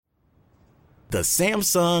The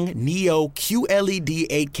Samsung Neo QLED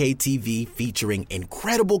 8K TV featuring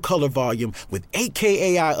incredible color volume with 8K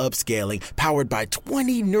AI upscaling powered by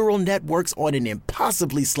 20 neural networks on an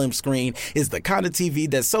impossibly slim screen is the kind of TV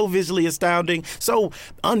that's so visually astounding, so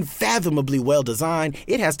unfathomably well designed,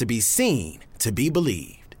 it has to be seen to be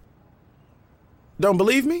believed. Don't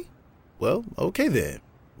believe me? Well, okay then.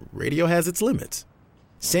 Radio has its limits.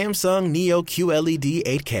 Samsung Neo QLED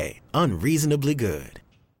 8K, unreasonably good.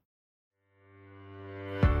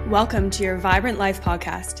 Welcome to your Vibrant Life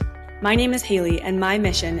podcast. My name is Hayley, and my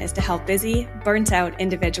mission is to help busy, burnt-out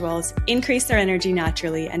individuals increase their energy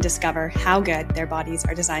naturally and discover how good their bodies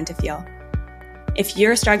are designed to feel. If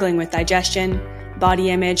you're struggling with digestion, body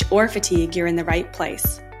image, or fatigue, you're in the right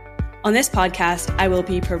place. On this podcast, I will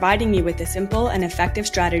be providing you with the simple and effective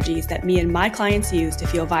strategies that me and my clients use to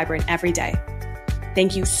feel vibrant every day.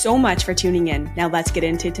 Thank you so much for tuning in. Now let's get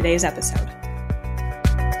into today's episode.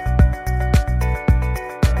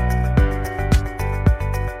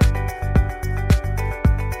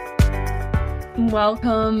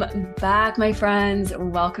 Welcome back, my friends.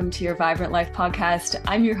 Welcome to your Vibrant Life podcast.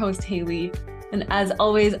 I'm your host, Hayley. And as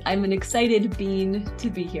always, I'm an excited bean to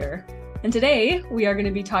be here. And today we are going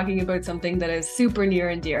to be talking about something that is super near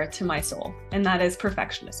and dear to my soul, and that is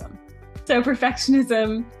perfectionism. So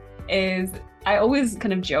perfectionism is, I always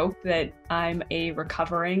kind of joke that I'm a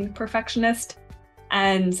recovering perfectionist.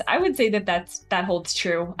 And I would say that holds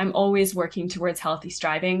true. I'm always working towards healthy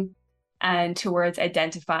striving and towards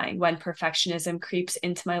identifying when perfectionism creeps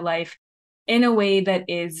into my life in a way that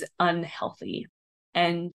is unhealthy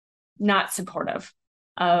and not supportive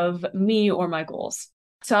of me or my goals.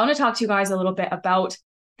 So I want to talk to you guys a little bit about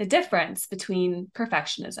the difference between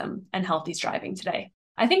perfectionism and healthy striving today.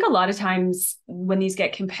 I think a lot of times when these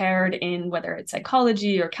get compared in whether it's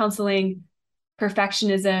psychology or counseling,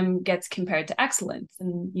 perfectionism gets compared to excellence.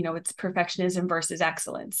 And, it's perfectionism versus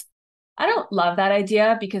excellence. I don't love that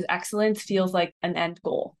idea because excellence feels like an end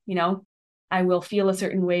goal. I will feel a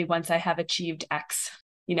certain way once I have achieved X.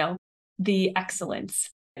 The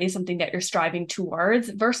excellence is something that you're striving towards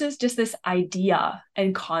versus just this idea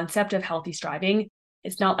and concept of healthy striving.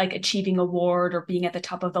 It's not like achieving an award or being at the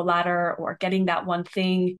top of the ladder or getting that one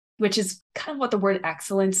thing, which is kind of what the word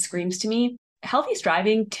excellence screams to me. Healthy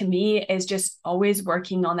striving to me is just always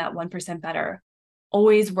working on that 1% better,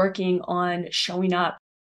 always working on showing up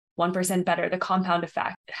 1% better, the compound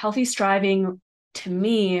effect. Healthy striving to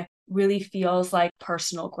me really feels like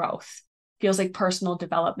personal growth, feels like personal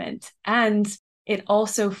development. And it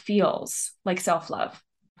also feels like self-love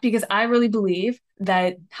because I really believe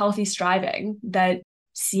that healthy striving, that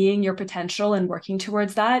seeing your potential and working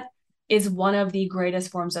towards that is one of the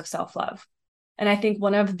greatest forms of self-love. And I think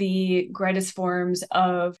one of the greatest forms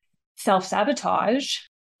of self-sabotage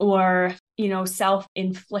or,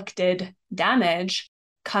 self-inflicted damage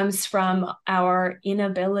comes from our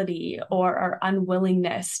inability or our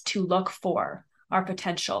unwillingness to look for our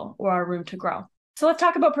potential or our room to grow. So let's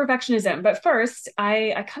talk about perfectionism. But first,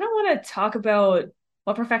 I kind of want to talk about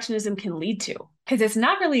what perfectionism can lead to, because it's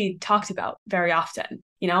not really talked about very often,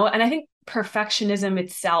 and I think perfectionism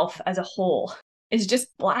itself as a whole is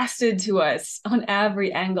just blasted to us on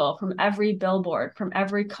every angle, from every billboard, from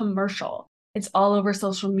every commercial. It's all over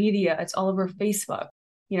social media. It's all over Facebook.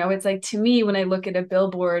 It's like, to me, when I look at a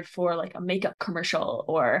billboard for like a makeup commercial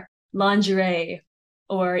or lingerie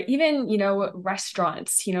or even,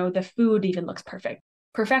 restaurants, the food even looks perfect.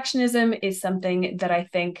 Perfectionism is something that I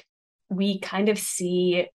think we kind of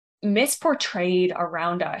see misportrayed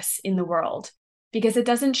around us in the world because it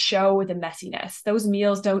doesn't show the messiness. Those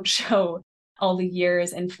meals don't show all the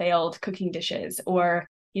years and failed cooking dishes or,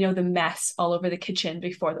 the mess all over the kitchen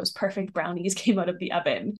before those perfect brownies came out of the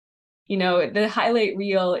oven. The highlight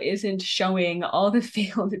reel isn't showing all the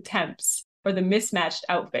failed attempts or the mismatched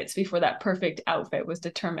outfits before that perfect outfit was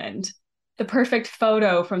determined. The perfect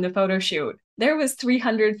photo from the photo shoot. There was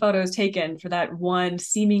 300 photos taken for that one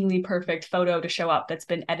seemingly perfect photo to show up that's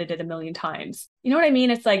been edited a million times. You know what I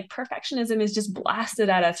mean? It's like perfectionism is just blasted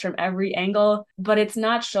at us from every angle, but it's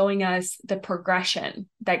not showing us the progression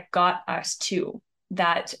that got us to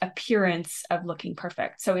that appearance of looking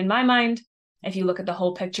perfect. So in my mind, if you look at the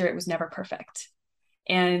whole picture, it was never perfect.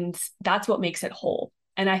 And that's what makes it whole.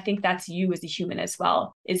 And I think that's you as a human as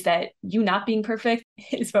well, is that you not being perfect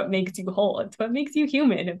is what makes you whole. It's what makes you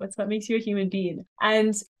human. It's what makes you a human being.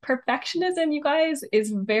 And perfectionism, you guys,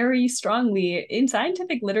 is very strongly, in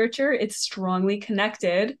scientific literature, it's strongly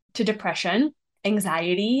connected to depression,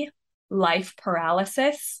 anxiety, life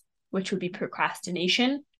paralysis, which would be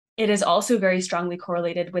procrastination. It is also very strongly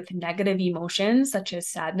correlated with negative emotions such as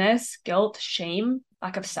sadness, guilt, shame,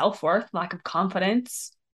 lack of self-worth, lack of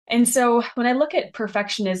confidence. And so when I look at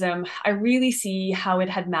perfectionism, I really see how it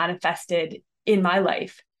had manifested in my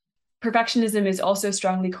life. Perfectionism is also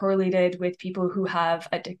strongly correlated with people who have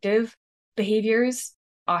addictive behaviors,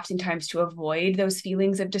 oftentimes to avoid those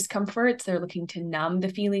feelings of discomfort. They're looking to numb the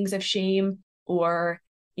feelings of shame or,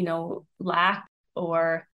 lack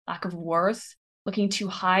or lack of worth, looking to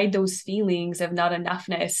hide those feelings of not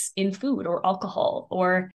enoughness in food or alcohol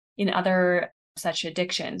or in other such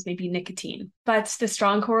addictions, maybe nicotine. But the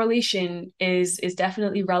strong correlation is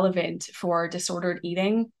definitely relevant for disordered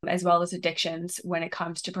eating as well as addictions when it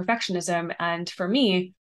comes to perfectionism. And for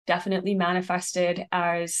me, definitely manifested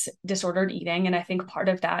as disordered eating. And I think part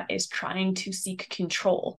of that is trying to seek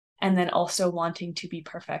control and then also wanting to be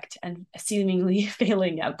perfect and seemingly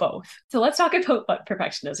failing at both. So let's talk about what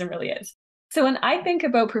perfectionism really is. So when I think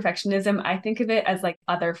about perfectionism, I think of it as like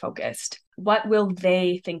other focused. What will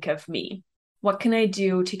they think of me? What can I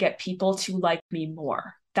do to get people to like me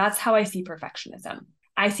more? That's how I see perfectionism.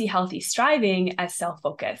 I see healthy striving as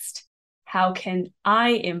self-focused. How can I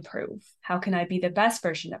improve? How can I be the best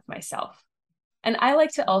version of myself? And I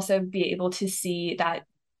like to also be able to see that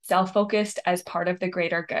self-focused as part of the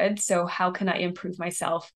greater good. So how can I improve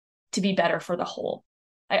myself to be better for the whole?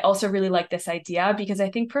 I also really like this idea because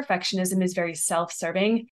I think perfectionism is very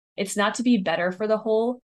self-serving. It's not to be better for the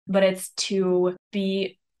whole, but it's to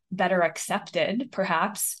be better accepted,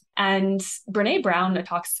 perhaps. And Brene Brown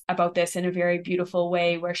talks about this in a very beautiful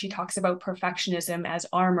way, where she talks about perfectionism as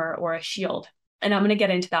armor or a shield. And I'm going to get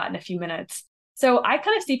into that in a few minutes. So I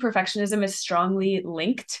kind of see perfectionism as strongly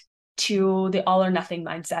linked to the all or nothing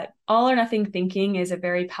mindset. All or nothing thinking is a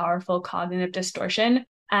very powerful cognitive distortion.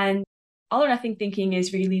 And all or nothing thinking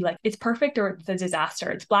is really like it's perfect or it's a disaster.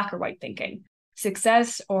 It's black or white thinking,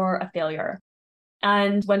 success or a failure.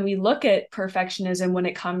 And when we look at perfectionism, when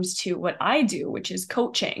it comes to what I do, which is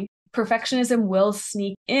coaching, perfectionism will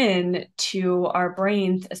sneak in to our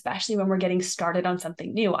brains, especially when we're getting started on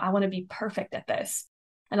something new. I want to be perfect at this.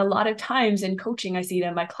 And a lot of times in coaching, I see it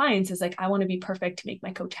in my clients is like, I want to be perfect to make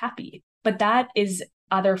my coach happy. But that is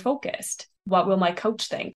other focused. What will my coach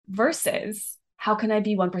think? Versus how can I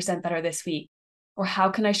be 1% better this week? Or how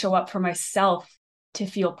can I show up for myself to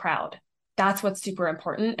feel proud? That's what's super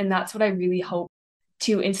important. And that's what I really hope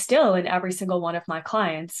to instill in every single one of my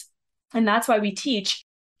clients. And that's why we teach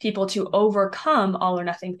people to overcome all or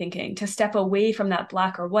nothing thinking, to step away from that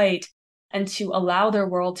black or white and to allow their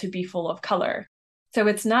world to be full of color. So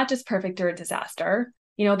it's not just perfect or a disaster.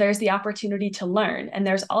 There's the opportunity to learn. And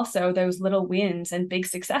there's also those little wins and big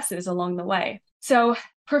successes along the way. So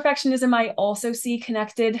perfectionism, I also see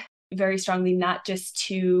connected very strongly, not just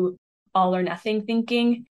to all or nothing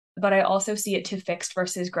thinking, but I also see it to fixed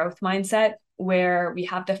versus growth mindset, where we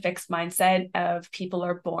have the fixed mindset of people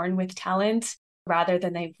are born with talent rather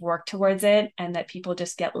than they've worked towards it, and that people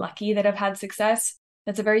just get lucky that have had success.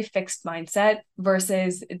 That's a very fixed mindset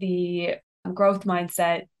versus the growth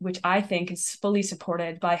mindset, which I think is fully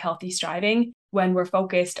supported by healthy striving when we're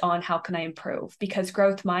focused on how can I improve? Because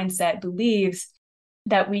growth mindset believes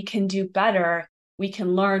that we can do better, we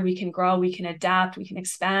can learn, we can grow, we can adapt, we can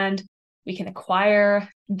expand, we can acquire.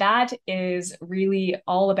 That is really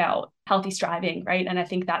all about healthy striving, right? And I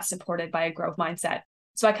think that's supported by a growth mindset.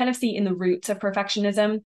 So I kind of see in the roots of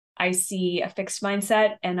perfectionism, I see a fixed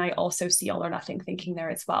mindset, and I also see all or nothing thinking there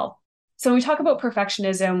as well. So when we talk about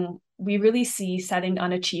perfectionism, we really see setting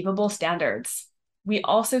unachievable standards. We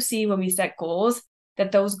also see when we set goals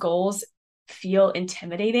that those goals feel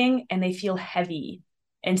intimidating and they feel heavy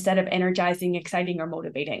instead of energizing, exciting, or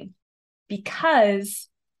motivating, because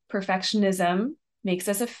perfectionism makes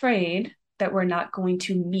us afraid that we're not going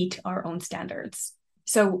to meet our own standards.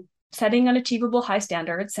 So setting unachievable high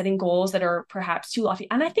standards, setting goals that are perhaps too lofty.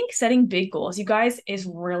 And I think setting big goals, you guys, is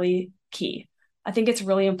really key. I think it's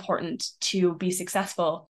really important to be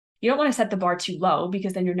successful. You don't want to set the bar too low,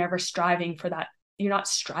 because then you're never striving for that. You're not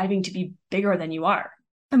striving to be bigger than you are.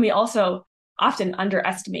 And we also often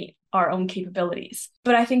underestimate our own capabilities.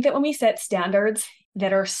 But I think that when we set standards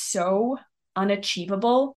that are so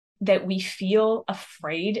unachievable that we feel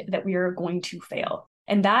afraid that we are going to fail,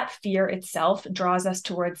 and that fear itself draws us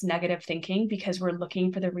towards negative thinking because we're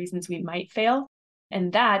looking for the reasons we might fail.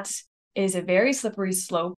 And that is a very slippery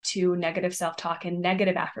slope to negative self-talk and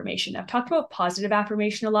negative affirmation. I've talked about positive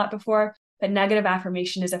affirmation a lot before, but negative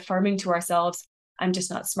affirmation is affirming to ourselves, I'm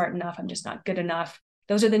just not smart enough, I'm just not good enough.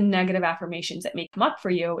 Those are the negative affirmations that may come up for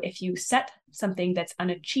you if you set something that's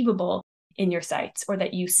unachievable in your sights, or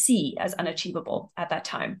that you see as unachievable at that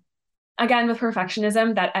time. Again, with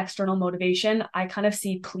perfectionism, that external motivation, I kind of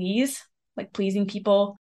see like pleasing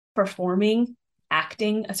people, performing,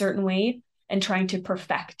 acting a certain way, and trying to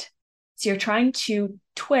perfect. So you're trying to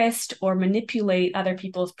twist or manipulate other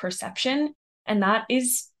people's perception. And that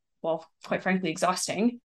is, well, quite frankly,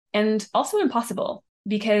 exhausting and also impossible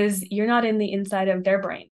because you're not in the inside of their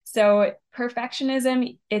brain. So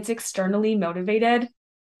perfectionism, it's externally motivated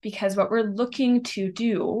because what we're looking to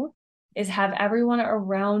do is have everyone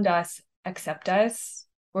around us accept us.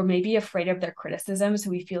 We're maybe afraid of their criticism. So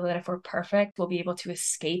we feel that if we're perfect, we'll be able to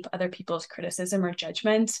escape other people's criticism or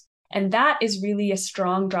judgment. And that is really a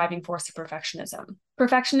strong driving force of perfectionism.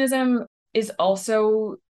 Perfectionism is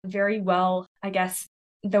also very well, I guess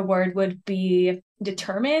the word would be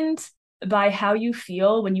determined by how you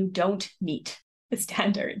feel when you don't meet the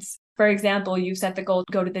standards. For example, you set the goal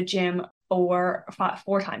to go to the gym or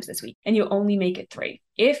 4 times this week and you only make it 3.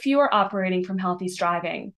 If you are operating from healthy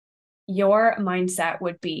striving, your mindset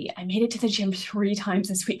would be, I made it to the gym 3 times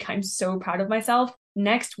this week. I'm so proud of myself.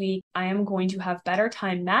 Next week, I am going to have better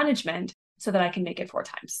time management so that I can make it 4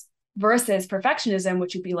 times. Versus perfectionism,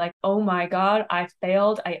 which would be like, oh my God, I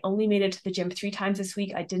failed. I only made it to the gym 3 times this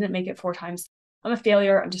week. I didn't make it 4 times. I'm a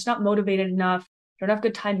failure. I'm just not motivated enough. I don't have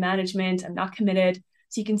good time management. I'm not committed.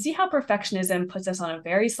 So you can see how perfectionism puts us on a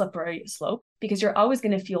very slippery slope because you're always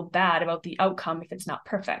going to feel bad about the outcome if it's not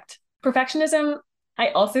perfect. Perfectionism, I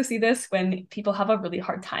also see this when people have a really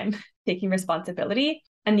hard time taking responsibility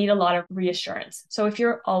and need a lot of reassurance. So if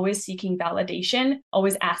you're always seeking validation,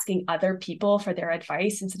 always asking other people for their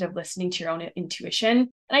advice instead of listening to your own intuition, and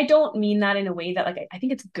I don't mean that in a way that I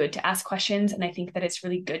think it's good to ask questions and I think that it's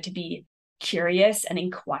really good to be curious and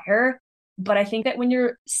inquire. But I think that when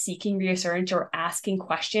you're seeking reassurance or asking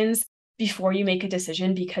questions before you make a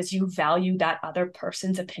decision because you value that other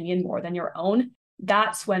person's opinion more than your own,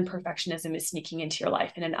 that's when perfectionism is sneaking into your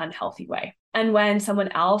life in an unhealthy way. And when someone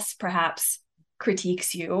else perhaps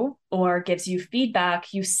critiques you or gives you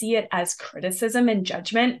feedback, you see it as criticism and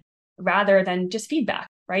judgment rather than just feedback,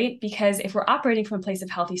 right? Because if we're operating from a place of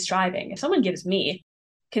healthy striving, if someone gives me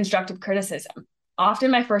constructive criticism, often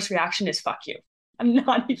my first reaction is fuck you. I'm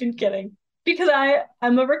not even kidding because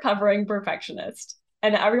I'm a recovering perfectionist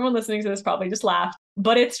and everyone listening to this probably just laughed,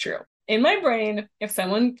 but it's true. In my brain, if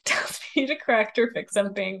someone tells me to correct or fix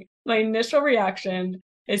something, my initial reaction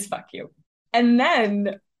is fuck you. And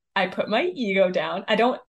then I put my ego down. Like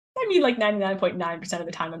 99.9% of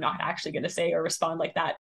the time, I'm not actually going to say or respond like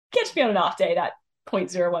that. Catch me on an off day, that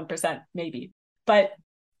 0.01% maybe. But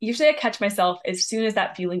usually I catch myself as soon as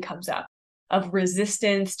that feeling comes up of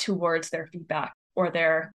resistance towards their feedback or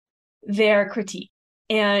their critique.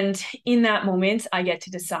 And in that moment, I get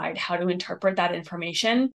to decide how to interpret that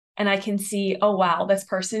information. And I can see, oh, wow, this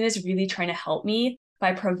person is really trying to help me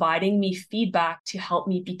by providing me feedback to help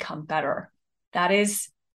me become better. That is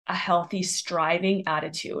a healthy, striving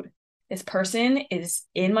attitude. This person is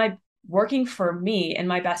working for me in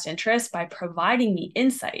my best interest by providing me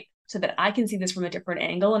insight so that I can see this from a different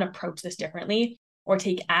angle and approach this differently or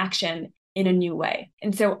take action in a new way.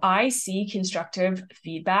 And so I see constructive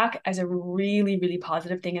feedback as a really, really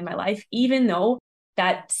positive thing in my life, even though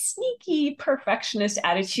that sneaky perfectionist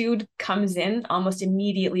attitude comes in almost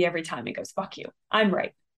immediately every time. It goes, fuck you, I'm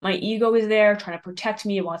right. My ego is there trying to protect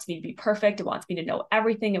me. It wants me to be perfect. It wants me to know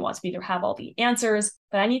everything. It wants me to have all the answers.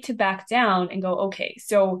 But I need to back down and go, okay,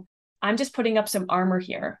 so I'm just putting up some armor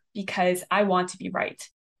here because I want to be right.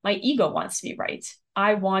 My ego wants to be right.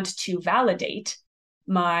 I want to validate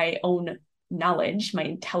my own knowledge, my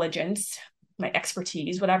intelligence, my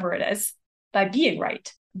expertise, whatever it is, by being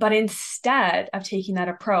right. But instead of taking that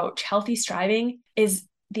approach, healthy striving is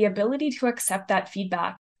the ability to accept that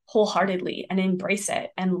feedback wholeheartedly and embrace it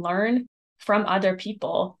and learn from other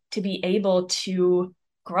people to be able to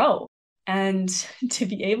grow and to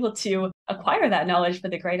be able to acquire that knowledge for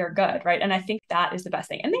the greater good, right? And I think that is the best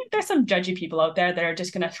thing. And there's some judgy people out there that are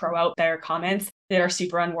just going to throw out their comments that are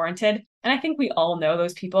super unwarranted. And I think we all know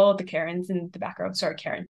those people, the Karens in the back row. Sorry,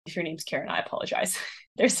 Karen. If your name's Karen, I apologize.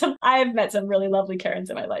 I've met some really lovely Karens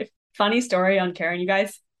in my life. Funny story on Karen, you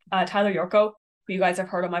guys. Tyler Yorko, who you guys have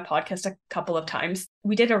heard on my podcast a couple of times.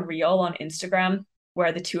 We did a reel on Instagram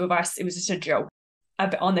where the two of us, it was just a joke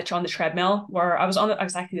on the treadmill where I was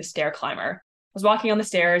actually the stair climber. I was walking on the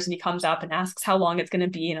stairs and he comes up and asks how long it's going to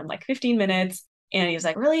be. And I'm like, 15 minutes. And he's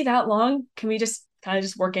like, really that long? Can we just kind of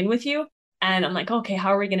just work in with you? And I'm like, okay,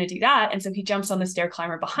 how are we going to do that? And so he jumps on the stair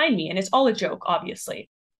climber behind me and it's all a joke, obviously.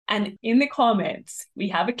 And in the comments, we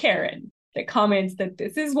have a Karen that comments that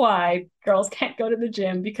this is why girls can't go to the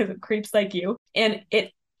gym because of creeps like you. And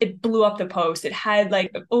it blew up the post. It had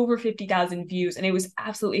like over 50,000 views and it was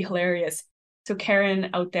absolutely hilarious. So Karen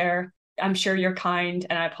out there, I'm sure you're kind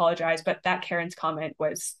and I apologize, but that Karen's comment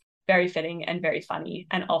was very fitting and very funny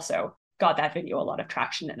and also got that video a lot of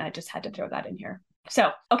traction and I just had to throw that in here.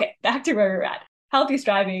 So, okay, back to where we're at. healthy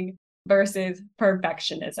striving versus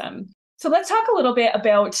perfectionism. So let's talk a little bit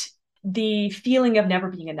about the feeling of never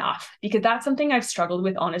being enough, because that's something I've struggled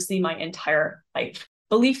with, honestly, my entire life.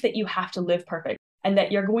 Belief that you have to live perfect and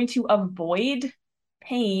that you're going to avoid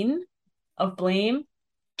pain of blame,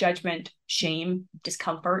 judgment, shame,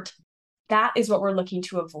 discomfort. That is what we're looking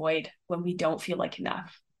to avoid when we don't feel like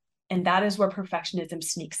enough. And that is where perfectionism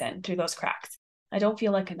sneaks in through those cracks. I don't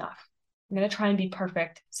feel like enough. I'm going to try and be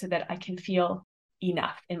perfect so that I can feel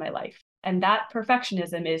enough in my life. And that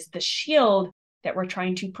perfectionism is the shield that we're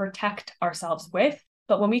trying to protect ourselves with.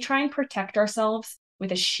 But when we try and protect ourselves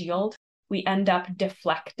with a shield, we end up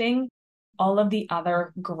deflecting all of the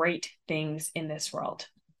other great things in this world.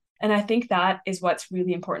 And I think that is what's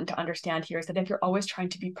really important to understand here, is that if you're always trying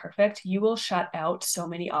to be perfect, you will shut out so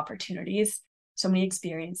many opportunities, so many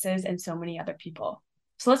experiences, and so many other people.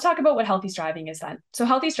 So let's talk about what healthy striving is then. So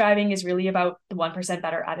healthy striving is really about the 1%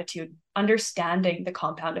 better attitude, understanding the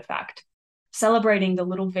compound effect, celebrating the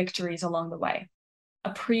little victories along the way,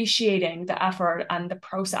 appreciating the effort and the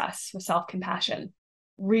process with self-compassion,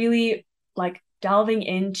 really like delving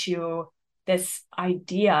into this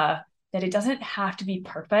idea that it doesn't have to be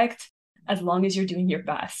perfect as long as you're doing your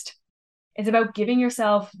best. It's about giving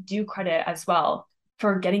yourself due credit as well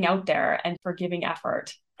for getting out there and for giving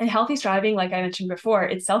effort. And healthy striving, like I mentioned before,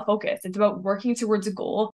 it's self-focused. It's about working towards a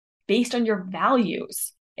goal based on your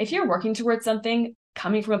values. If you're working towards something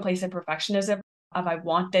coming from a place of perfectionism, of I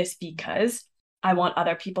want this because I want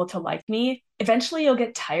other people to like me, eventually you'll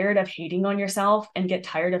get tired of hating on yourself and get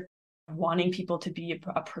tired of wanting people to be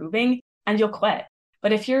approving, and you'll quit.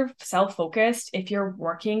 But if you're self-focused, if you're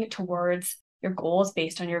working towards your goals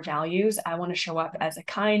based on your values, I want to show up as a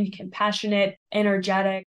kind, compassionate,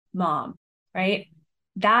 energetic mom, right?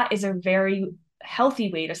 That is a very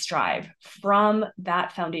healthy way to strive from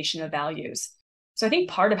that foundation of values. So I think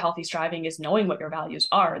part of healthy striving is knowing what your values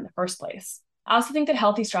are in the first place. I also think that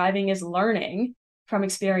healthy striving is learning from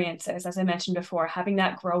experiences, as I mentioned before, having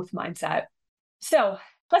that growth mindset. So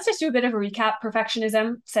let's just do a bit of a recap.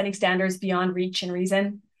 Perfectionism, setting standards beyond reach and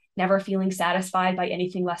reason, never feeling satisfied by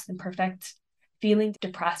anything less than perfect, feeling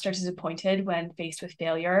depressed or disappointed when faced with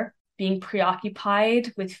failure, being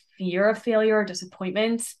preoccupied with fear of failure or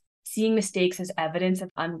disappointment, seeing mistakes as evidence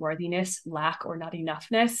of unworthiness, lack, or not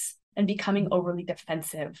enoughness, and becoming overly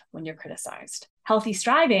defensive when you're criticized. Healthy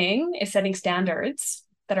striving is setting standards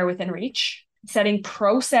that are within reach, setting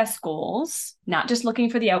process goals, not just looking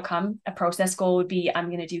for the outcome. A process goal would be, I'm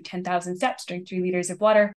going to do 10,000 steps, drink 3 liters of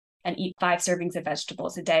water, and eat 5 servings of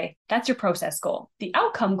vegetables a day. That's your process goal. The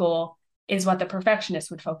outcome goal is what the perfectionist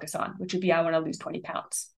would focus on, which would be, I want to lose 20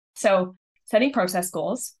 pounds. So setting process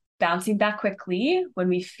goals, bouncing back quickly when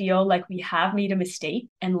we feel like we have made a mistake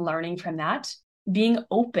and learning from that, being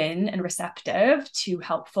open and receptive to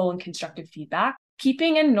helpful and constructive feedback,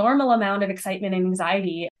 keeping a normal amount of excitement and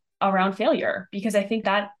anxiety around failure, because I think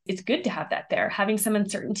that it's good to have that there. Having some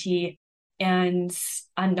uncertainty and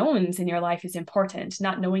unknowns in your life is important,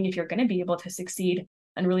 not knowing if you're going to be able to succeed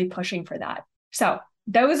and really pushing for that. So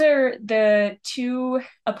those are the two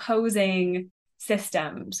opposing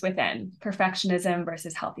systems within perfectionism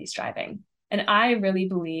versus healthy striving. And I really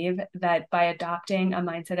believe that by adopting a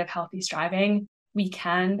mindset of healthy striving, we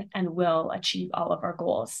can and will achieve all of our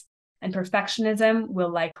goals. And perfectionism will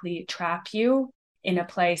likely trap you in a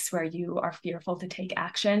place where you are fearful to take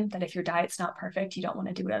action, that if your diet's not perfect, you don't want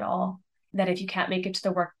to do it at all, that if you can't make it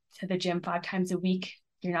to the gym 5 times a week,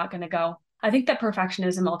 you're not going to go. I think that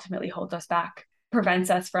perfectionism ultimately holds us back, prevents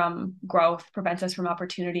us from growth, prevents us from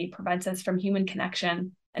opportunity, prevents us from human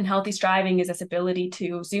connection. And healthy striving is this ability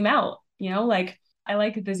to zoom out. Like I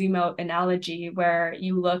like the zoom out analogy where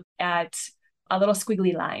you look at a little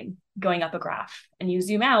squiggly line going up a graph and you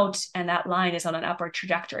zoom out and that line is on an upward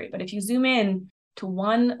trajectory. But if you zoom in to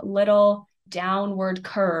one little downward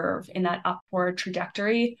curve in that upward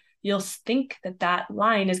trajectory, you'll think that that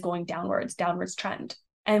line is going downwards trend.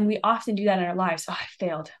 And we often do that in our lives. Oh, I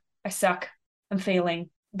failed. I suck. I'm failing.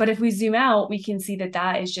 But if we zoom out, we can see that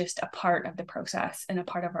that is just a part of the process and a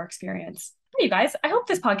part of our experience. Hey, you guys, I hope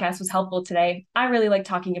this podcast was helpful today. I really like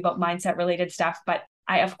talking about mindset related stuff, but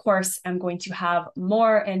I, of course, am going to have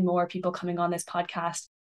more and more people coming on this podcast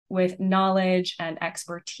with knowledge and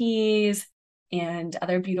expertise and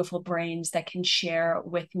other beautiful brains that can share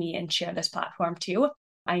with me and share this platform too.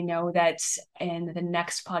 I know that in the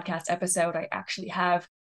next podcast episode, I actually have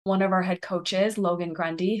one of our head coaches, Logan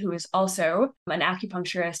Grundy, who is also an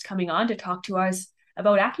acupuncturist, coming on to talk to us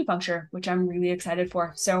about acupuncture, which I'm really excited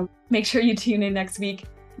for. So make sure you tune in next week.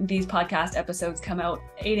 These podcast episodes come out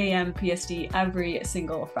 8 a.m. PST every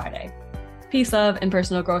single Friday. Peace, love, and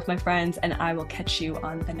personal growth, my friends, and I will catch you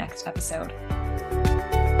on the next episode.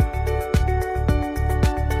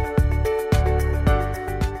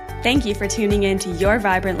 Thank you for tuning in to Your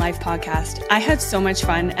Vibrant Life podcast. I had so much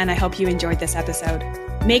fun, and I hope you enjoyed this episode.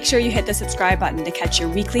 Make sure you hit the subscribe button to catch your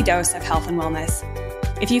weekly dose of health and wellness.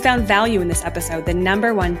 If you found value in this episode, the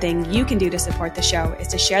number one thing you can do to support the show is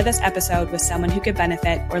to share this episode with someone who could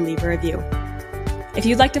benefit or leave a review. If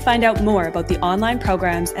you'd like to find out more about the online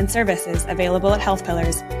programs and services available at Health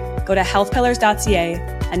Pillars, go to healthpillars.ca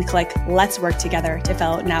and click Let's Work Together to fill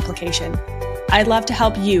out an application. I'd love to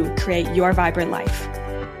help you create your vibrant life.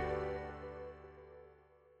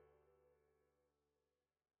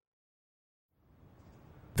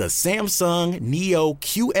 The Samsung Neo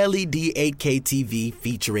QLED 8K TV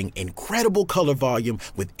featuring incredible color volume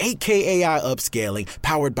with 8K AI upscaling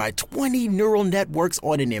powered by 20 neural networks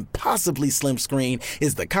on an impossibly slim screen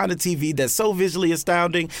is the kind of TV that's so visually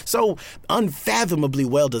astounding, so unfathomably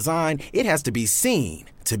well designed, it has to be seen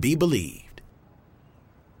to be believed.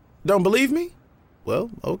 Don't believe me? Well,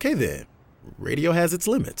 okay then. Radio has its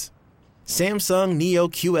limits. Samsung Neo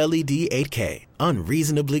QLED 8K,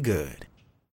 unreasonably good.